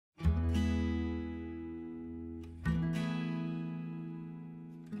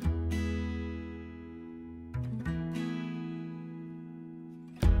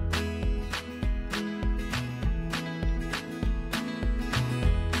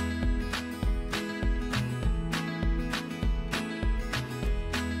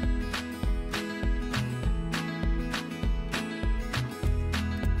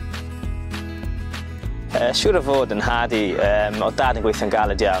Siŵr o fod yn hadi, oedd dad yn gweithio'n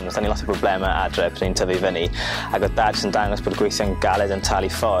galed iawn, oedd ni lot o broblemau adre pryd ni'n tyfu fyny, ac oedd dad yn dangos bod gweithio'n galed yn talu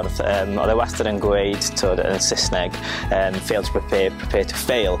ffordd. Oedd e wastad yn gweud yn Saesneg, fail to prepare to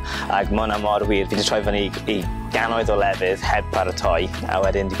fail, ac ma' hwnna mor wir. Fi wedi troi fyny i gannoedd o lefydd heb paratoi, a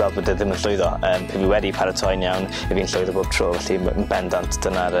wedyn wedi gweld bod e ddim yn llwyddo. Pe fi wedi paratoi'n iawn, fi'n llwyddo bob tro, felly yn bendant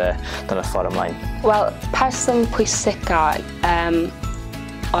dyna'r ffordd ymlaen. Wel, person pwysica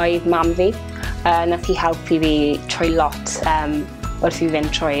oedd mam fi. Nath hi helpu fi trwy lot wrth i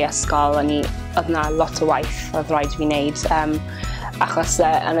fynd trwy ysgol. Oedd yna lot o waith oedd rhaid fi wneud. Achos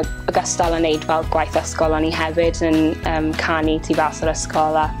yn ogystal â wneud fel gwaith ysgol, o'n i hefyd yn canu tu fas o'r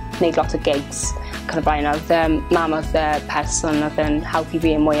ysgol a wneud lot o gigs. Blaen, oedd mam oedd y person oedd yn helpu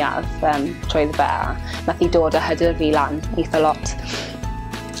fi yn mwyaf trwy fe. Nath hi dod â hyder fi lan eitha lot.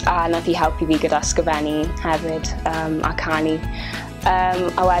 A nath hi helpu fi gyda ysgrifennu hefyd a canu.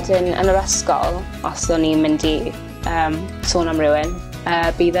 A wedyn yn yr ysgol, os o'n i'n mynd i sôn am rhywun,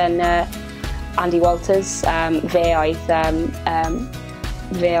 bydd yn Andy Walters. Fe oedd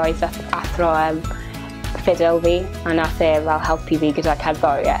athro ffidil fi, a nath e fel helpu fi gyda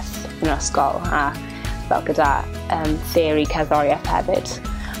cerddoriaeth yn yr ysgol, a fel gyda theori cerddoriaeth hefyd.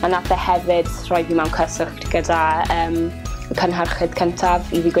 A nath e hefyd rhoi fi mewn cyswllt gyda y cynhyrchydd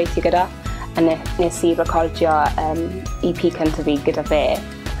cyntaf i fi gweithio gyda. A nes i recordio EP cyntaf fi gyda fe.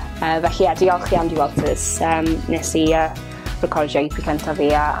 Felly, diolch i Andy Walters. Nes i recordio EP cyntaf fi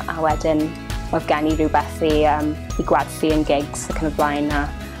a wedyn oedd gen i rhywbeth i gwerthu yn gigs ac yn y blaen. A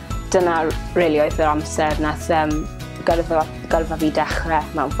dyna rili oedd yr amser nath gyrfa fi dechrau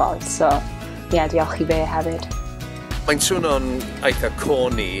mewn ffordd. So, diolch i fe hefyd. Mae'n swnio'n eitha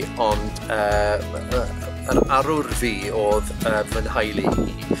corny, ond yn arwr fi oedd fy nheulu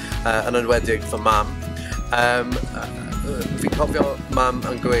hi, yn enwedig fy mam. Fi'n cofio mam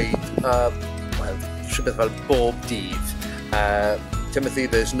yn gweud, rhywbeth fel bob dydd, Timothy,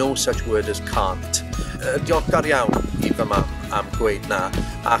 there's no such word as can't. Diolchgar iawn i fy mam am gweud na,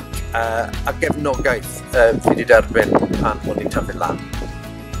 ac gefnogaeth fi wedi derbyn pan o'n i'n tyfu lan.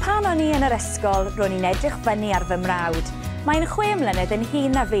 Pan o'n i yn yr ysgol, ro'n i'n edrych fyny ar fy mrawd. Mae'n 6 mlynedd yn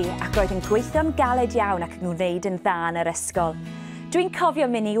hŷn na fi ac roedd yn gweithio'n galed iawn ac yn gwneud yn dda yn yr ysgol. Dwi'n cofio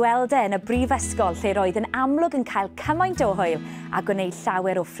mynd i weld e yn y brifysgol lle roedd yn amlwg yn cael cymaint o hwyl a gwneud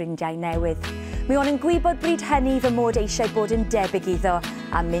llawer o ffrindiau newydd. Mi o'n yn gwybod bryd hynny fy mod eisiau bod yn debyg iddo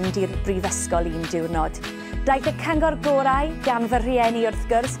a mynd i'r brifysgol un diwrnod. Daeth y cyngor gorau gan fy rhieni wrth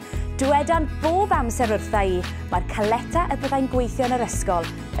gwrs, dwedan bob amser wrtha i, mae'r caleta y byddai'n gweithio yn yr ysgol,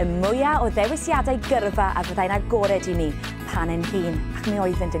 y mwyaf o ddewisiadau gyrfa a byddai'n agored i mi pan yn hŷn, ac mi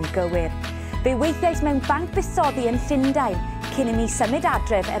oeddent yn gywir. Fe weithiais mewn banc busoddi yn Llundain, cyn i mi symud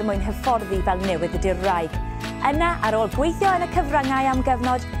adref mwyn hyfforddi fel newydd y dirwraig. Yna, ar ôl gweithio yn y cyfryngau am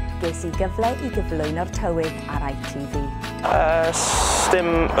gyfnod, ges i gyfle i gyflwyno'r tywydd ar ITV.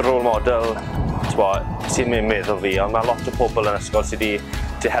 Dim rôl model sy'n meddwl fi, ond mae lot o pobl yn ysgol sydd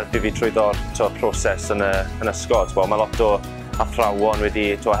wedi helpu fi trwy'r proses yn ysgol. Mae lot o athrawon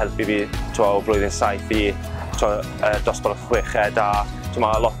wedi helpu fi o blwyddyn 7 i dosbarth 6 a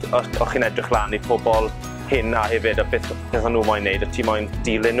mae lot o'ch chi'n edrych lan i pobl hyn a hefyd a beth o'n nhw moyn wneud a ti moyn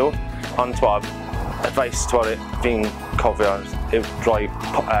dilyn nhw. Ond advice fi'n cofio yw rhoi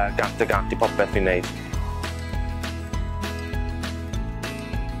gant y gant i popeth fi'n wneud.